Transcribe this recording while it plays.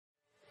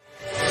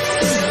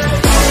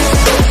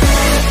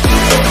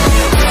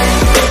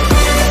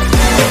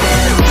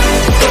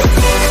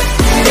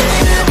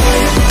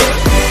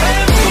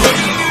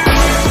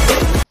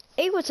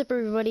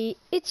everybody,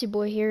 it's your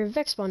boy here,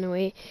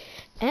 Vexbonaway,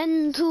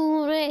 and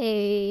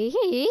today,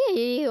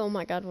 oh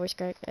my god, voice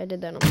crack, I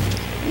did that on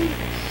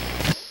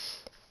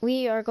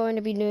we are going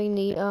to be doing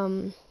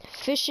the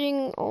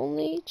fishing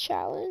only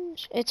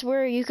challenge. It's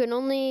where you can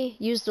only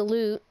use the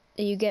loot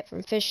that you get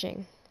from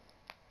fishing.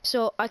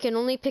 So I can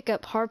only pick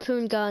up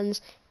harpoon guns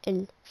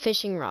and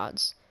fishing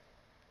rods.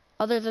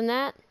 Other than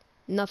that,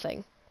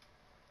 nothing.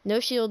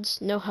 No shields,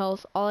 no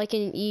health. All I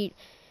can eat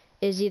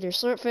is either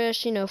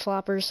slurpfish, you know,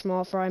 floppers,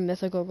 small fry,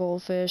 mythical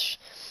goldfish,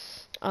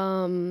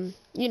 you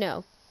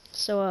know.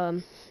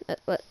 So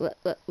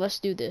let's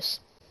do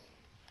this.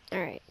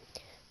 Alright,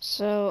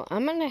 so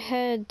I'm gonna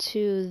head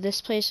to this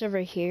place over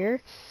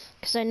here,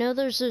 because I know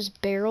there's those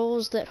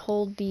barrels that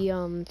hold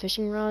the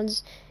fishing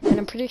rods, and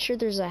I'm pretty sure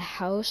there's a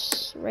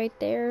house right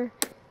there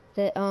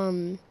that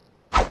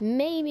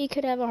maybe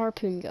could have a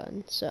harpoon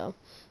gun, so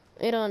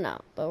I don't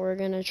know, but we're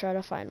gonna try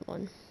to find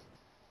one.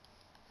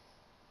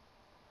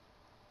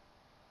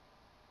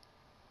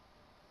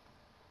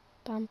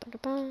 Bum, ba, da,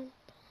 bum,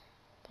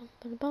 bum,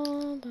 ba, da,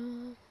 bum,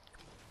 bum.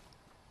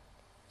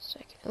 So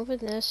I can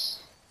open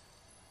this.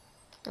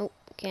 Nope,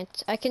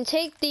 can't. I can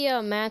take the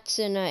mats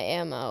and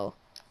ammo,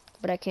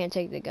 but I can't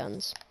take the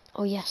guns.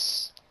 Oh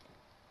yes,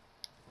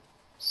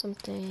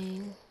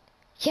 something.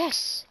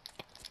 Yes,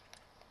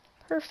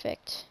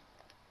 perfect.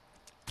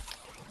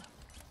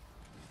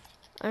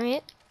 All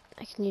right,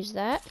 I can use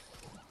that.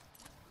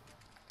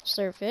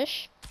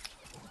 Slurpfish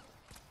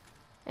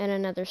and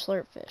another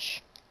slurpfish.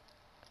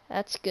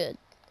 That's good.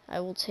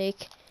 I will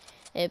take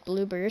a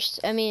blue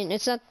burst. I mean,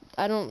 it's not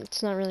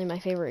really my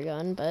favorite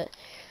gun, but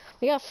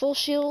we got full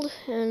shield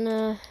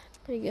and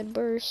pretty good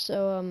burst,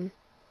 so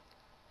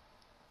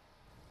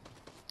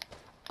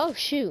oh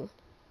shoot.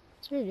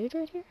 Is there a dude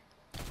right here?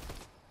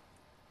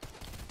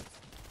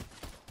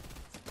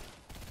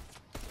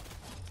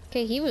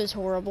 Okay, he was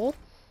horrible.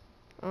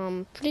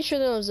 Pretty sure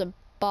that was a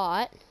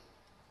bot.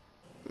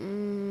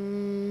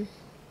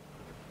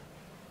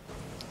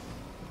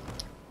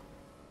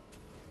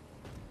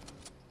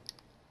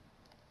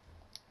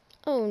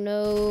 Oh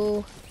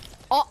no.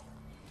 Oh!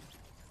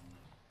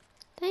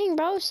 Dang,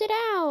 bro, sit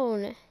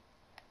down.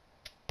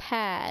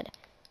 Pad.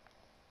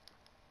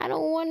 I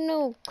don't want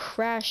no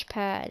crash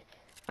pad.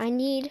 I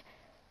need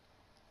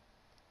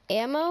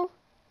ammo,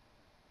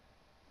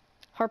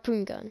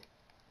 harpoon gun.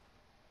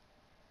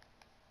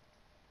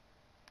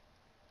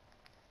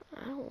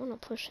 I don't want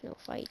to push no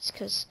fights,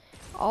 because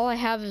all I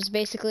have is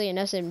basically an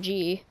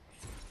SMG.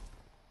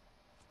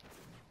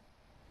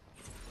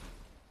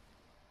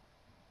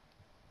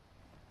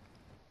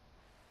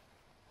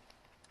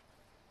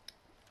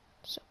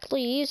 So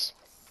please,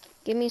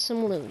 give me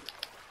some loot.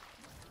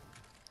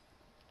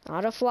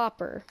 Not a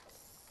flopper.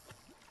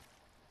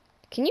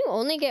 Can you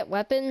only get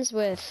weapons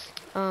with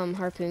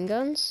harpoon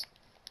guns?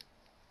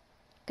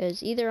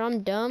 Because either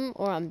I'm dumb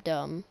or I'm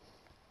dumb.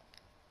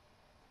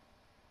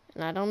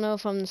 And I don't know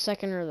if I'm the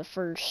second or the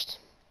first.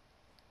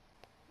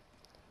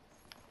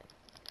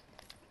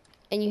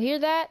 And you hear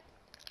that?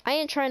 I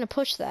ain't trying to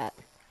push that.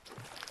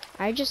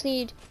 I just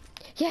need...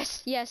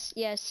 Yes, yes,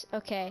 yes,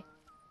 okay.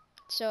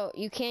 So,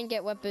 you can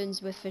get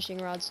weapons with fishing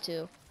rods,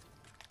 too.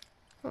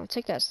 I'll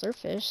take that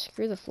slurpfish.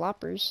 Screw the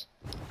floppers.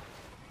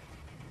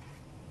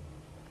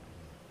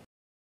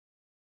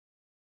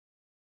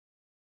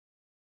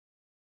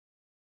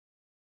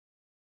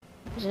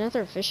 There's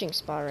another fishing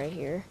spot right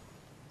here.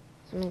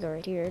 I'm gonna go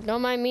right here.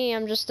 Don't mind me,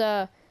 I'm just,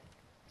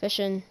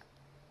 fishing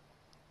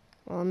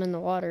while I'm in the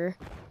water.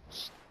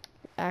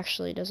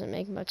 Actually doesn't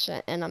make much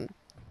sense, and I'm,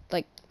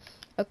 like,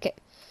 okay.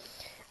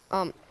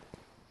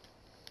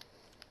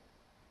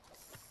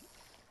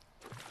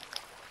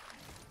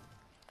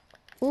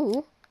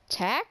 Ooh,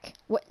 tack?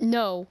 What?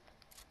 No.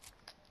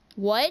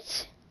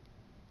 What?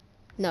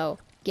 No.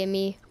 Give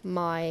me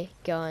my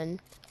gun.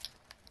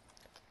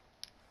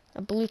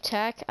 A blue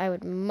tack? I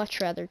would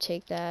much rather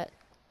take that.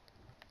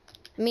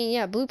 I mean,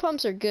 yeah, blue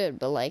pumps are good,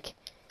 but like,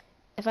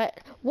 if I...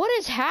 What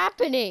is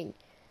happening?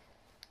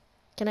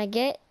 Can I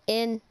get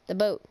in the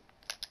boat?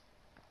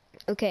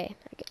 Okay.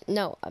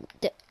 No.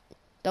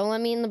 Don't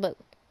let me in the boat.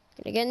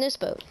 Can I get in this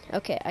boat?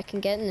 Okay, I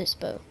can get in this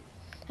boat.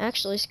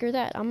 Actually, screw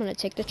that. I'm gonna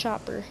take the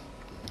chopper.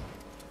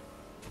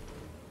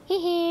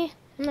 Hee,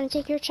 I'm gonna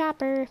take your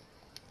chopper.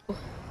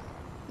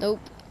 Nope,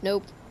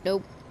 nope,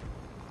 nope.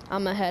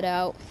 I'm gonna head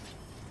out.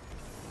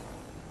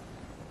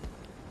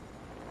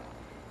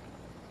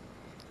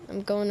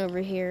 I'm going over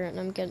here and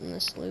I'm getting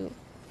this loot.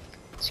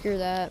 Screw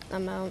that,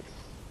 I'm out.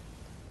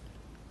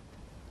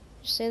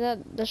 Just say that.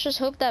 Let's just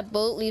hope that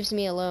boat leaves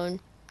me alone.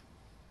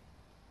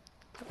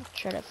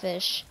 Try to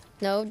fish.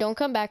 No, don't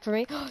come back for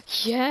me.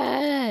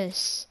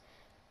 Yes!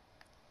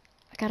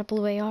 I got a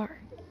blue AR.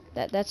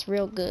 That's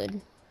real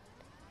good.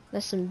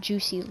 That's some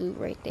juicy loot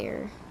right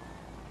there.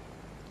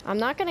 I'm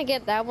not gonna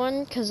get that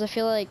one because I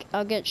feel like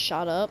I'll get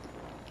shot up.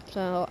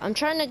 So I'm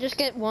trying to just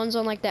get ones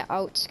on like the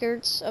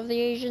outskirts of the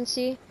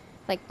agency,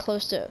 like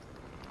close to.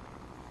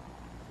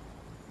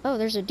 Oh,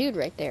 there's a dude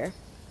right there.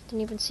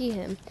 Didn't even see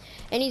him.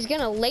 And he's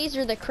gonna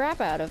laser the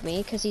crap out of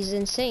me because he's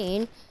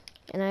insane.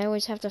 And I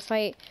always have to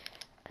fight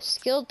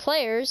skilled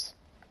players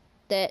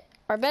that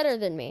are better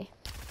than me.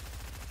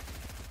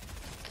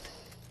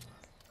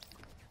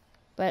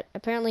 But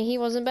apparently he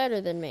wasn't better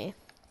than me.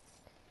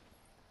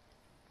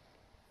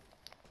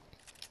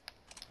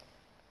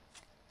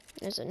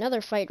 There's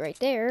another fight right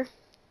there.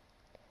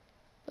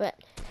 But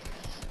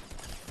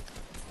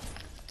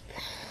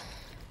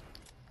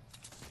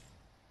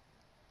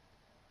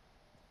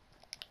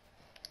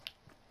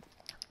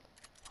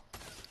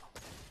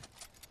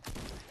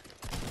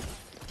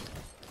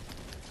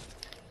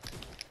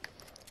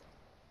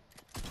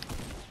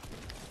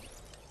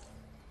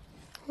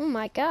oh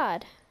my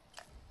god.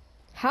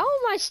 How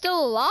am I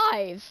still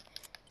alive?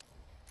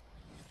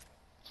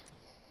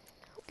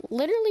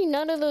 Literally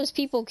none of those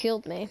people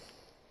killed me.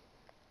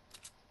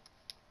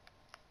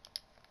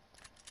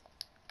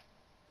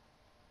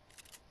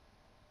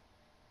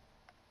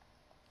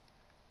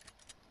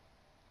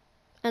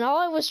 And all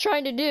I was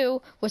trying to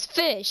do was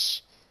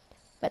fish.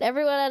 But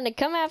everyone had to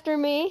come after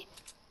me.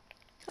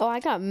 Oh, I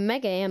got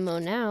mega ammo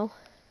now.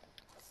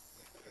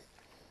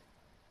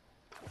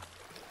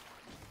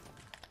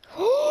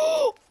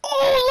 Oh,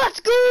 let's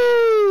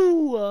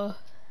go!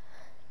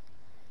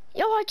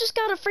 Yo, I just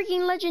got a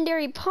freaking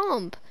legendary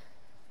pump.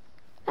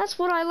 That's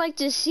what I like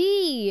to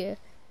see.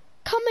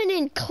 Coming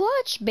in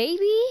clutch,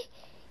 baby.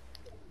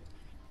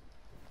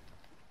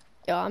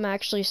 Yo, I'm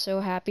actually so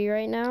happy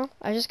right now.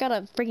 I just got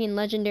a freaking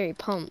legendary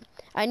pump.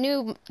 I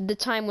knew the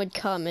time would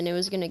come and it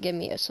was gonna give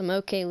me some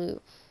okay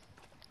loot.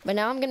 But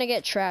now I'm gonna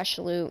get trash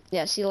loot.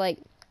 Yeah, see, like,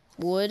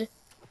 wood.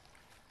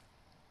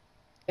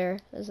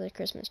 There's a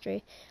Christmas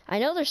tree. I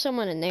know there's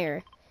someone in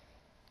there.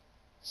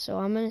 So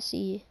I'm gonna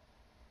see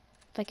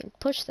if I can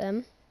push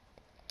them.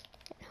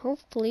 And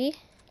hopefully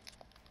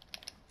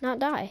not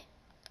die.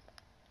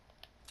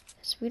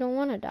 Because we don't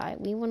want to die.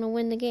 We want to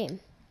win the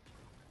game.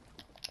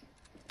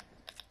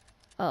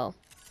 Oh.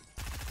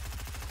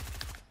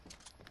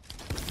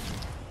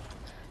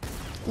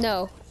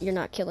 No, you're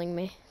not killing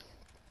me.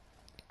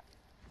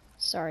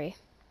 Sorry.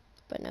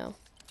 But no.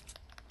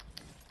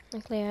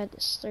 Luckily I had to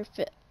surf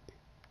it.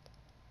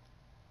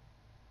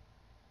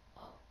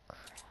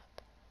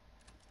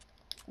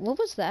 What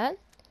was that?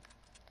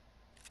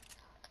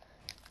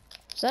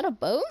 Is that a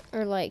boat?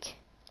 Or like,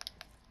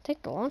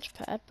 take the launch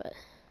pad, but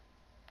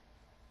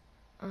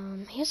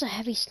he has a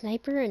heavy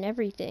sniper and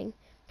everything.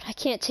 But I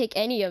can't take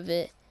any of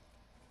it.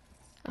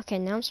 Okay,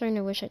 now I'm starting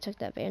to wish I took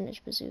that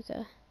bandage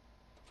bazooka.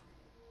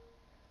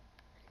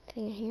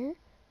 Anything in here?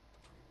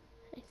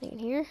 Anything in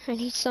here? I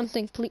need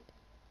something, please.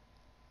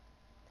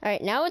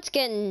 Alright, now it's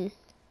getting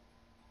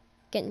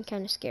kind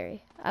of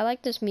scary. I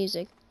like this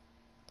music.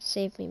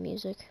 Save me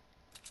music.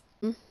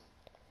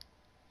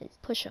 And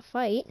push a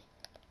fight.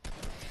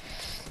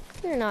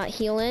 You're not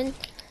healing.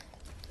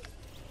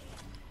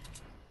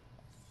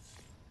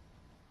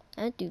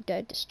 That dude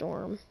died to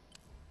storm.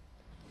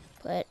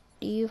 But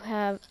do you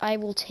have... I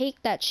will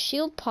take that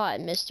shield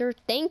pot, mister.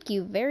 Thank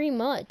you very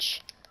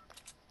much.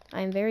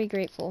 I am very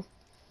grateful.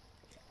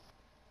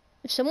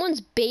 If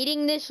someone's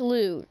baiting this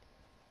loot,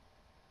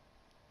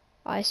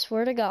 I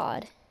swear to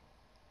God.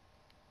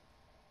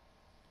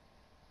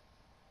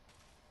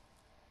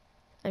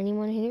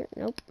 Anyone here?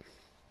 Nope.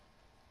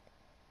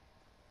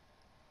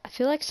 I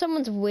feel like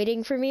someone's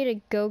waiting for me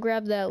to go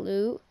grab that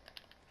loot.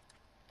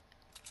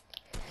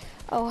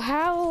 Oh,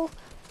 how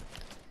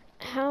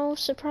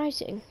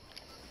surprising.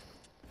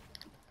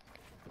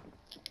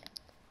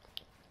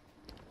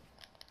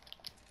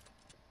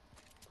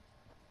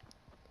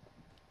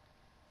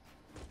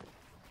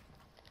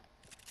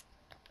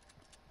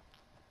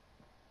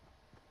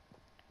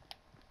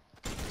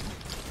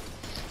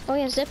 Oh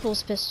yeah,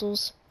 Zipple's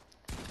pistols.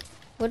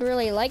 Would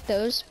really like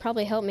those.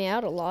 Probably help me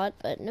out a lot,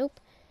 but nope.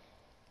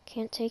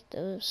 Can't take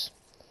those.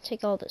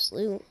 Take all this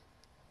loot.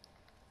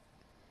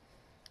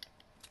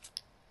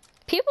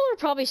 People are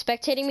probably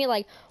spectating me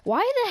like,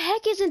 why the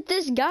heck isn't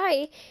this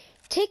guy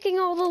taking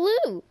all the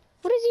loot?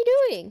 What is he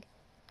doing?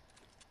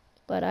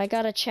 But I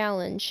got a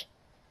challenge.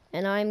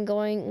 And I'm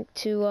going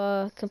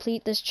to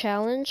complete this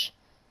challenge.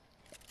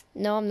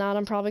 No, I'm not.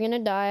 I'm probably going to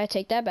die. I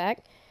take that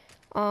back.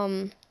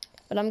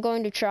 But I'm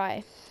going to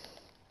try.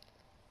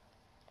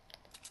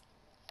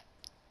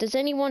 Does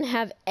anyone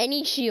have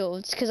any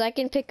shields? Because I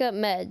can pick up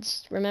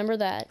meds. Remember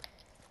that.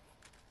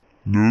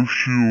 No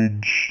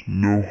shields,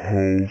 no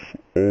health.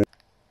 I'm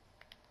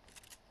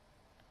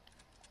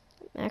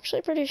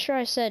actually pretty sure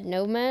I said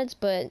no meds,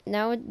 but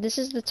now this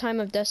is the time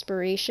of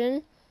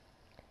desperation.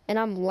 And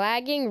I'm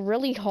lagging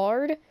really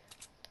hard.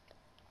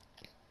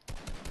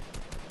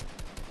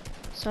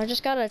 So I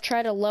just gotta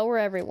try to lower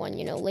everyone,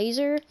 you know,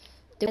 laser.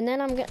 And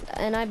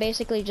then I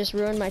basically just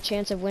ruined my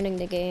chance of winning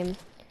the game.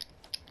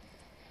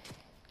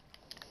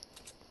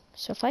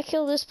 So if I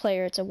kill this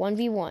player, it's a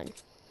 1v1.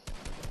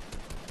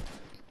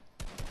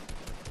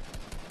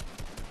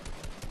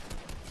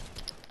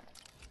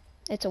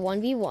 It's a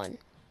 1v1.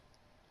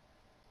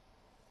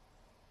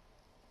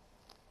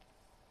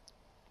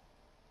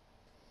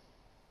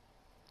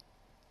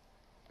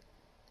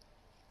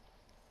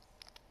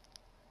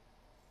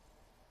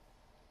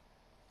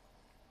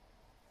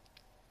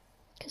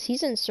 Because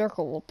he's in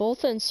circle. We're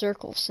both in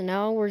circle. So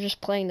now we're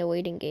just playing the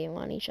waiting game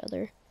on each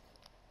other.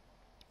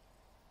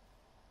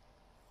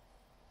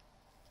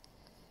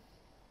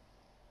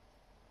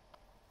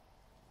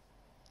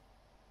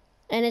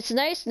 And it's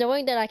nice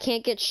knowing that I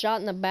can't get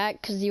shot in the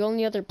back because the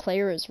only other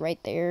player is right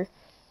there.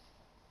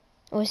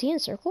 Oh, is he in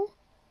circle?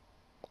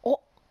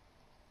 Oh,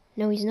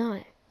 no, he's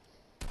not.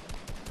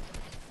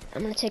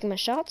 I'm gonna take my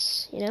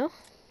shots, you know?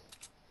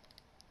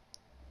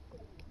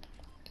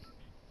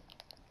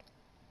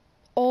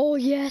 Oh,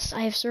 yes,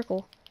 I have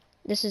circle.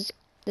 This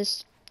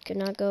could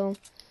not go.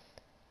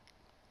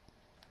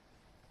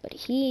 But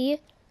he,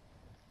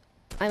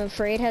 I'm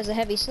afraid, has a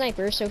heavy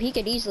sniper, so he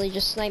could easily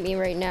just snipe me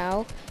right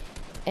now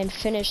and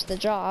finish the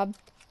job.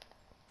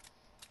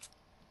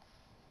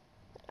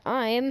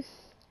 I'm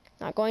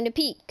not going to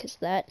peek, because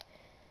that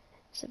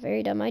is a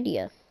very dumb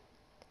idea.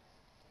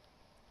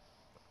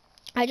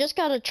 I just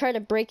gotta try to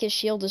break his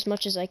shield as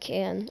much as I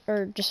can,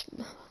 or just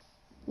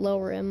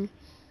lower him,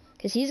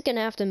 because he's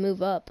gonna have to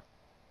move up.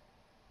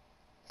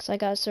 Because I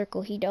got a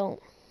circle, he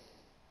don't.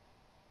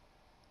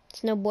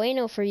 It's no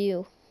bueno for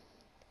you.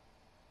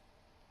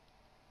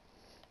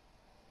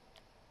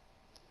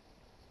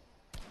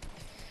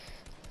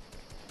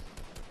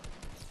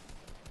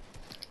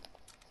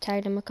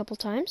 Tagged him a couple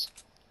times.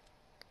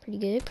 Pretty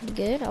good, pretty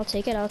good. I'll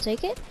take it, I'll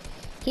take it.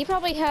 He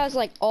probably has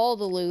like all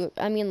the loot.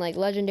 I mean like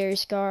legendary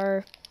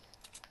scar.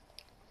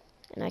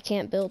 And I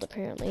can't build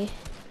apparently.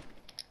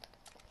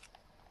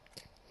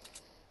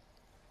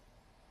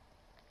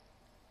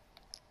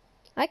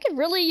 I could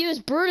really use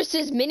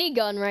Brutus's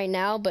minigun right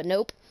now, but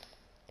nope.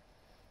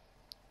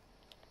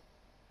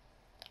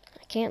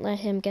 I can't let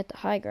him get the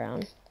high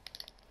ground,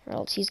 or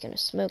else he's gonna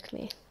smoke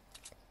me.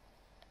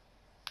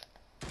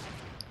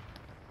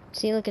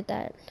 See, look at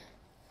that.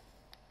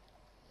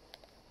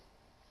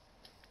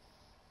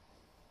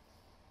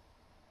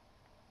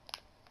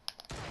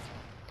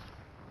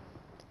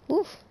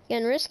 Oof,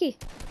 getting risky.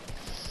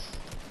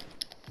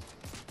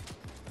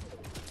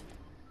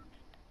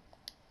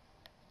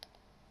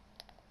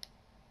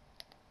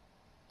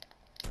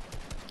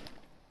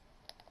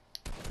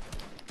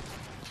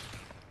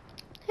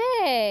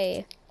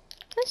 Hey,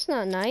 that's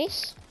not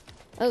nice.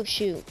 Oh,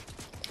 shoot.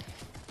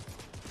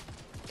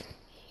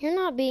 You're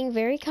not being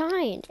very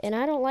kind, and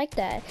I don't like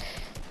that.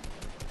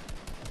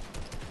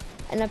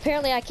 And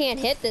apparently I can't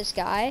hit this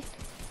guy.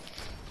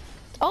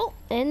 Oh,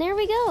 and there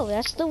we go.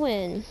 That's the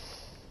win.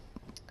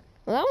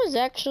 Well, that was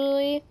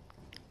actually...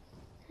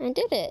 I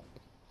did it.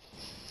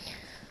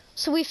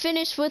 So we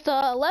finished with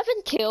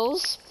 11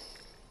 kills.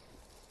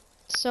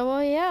 So,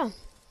 yeah.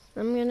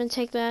 I'm going to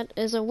take that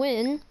as a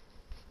win.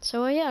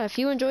 So, yeah, if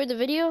you enjoyed the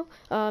video,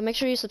 make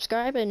sure you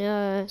subscribe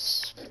and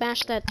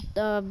smash that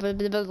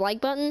like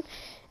button.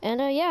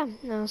 And, yeah,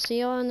 I'll see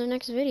y'all in the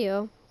next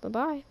video.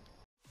 Bye-bye.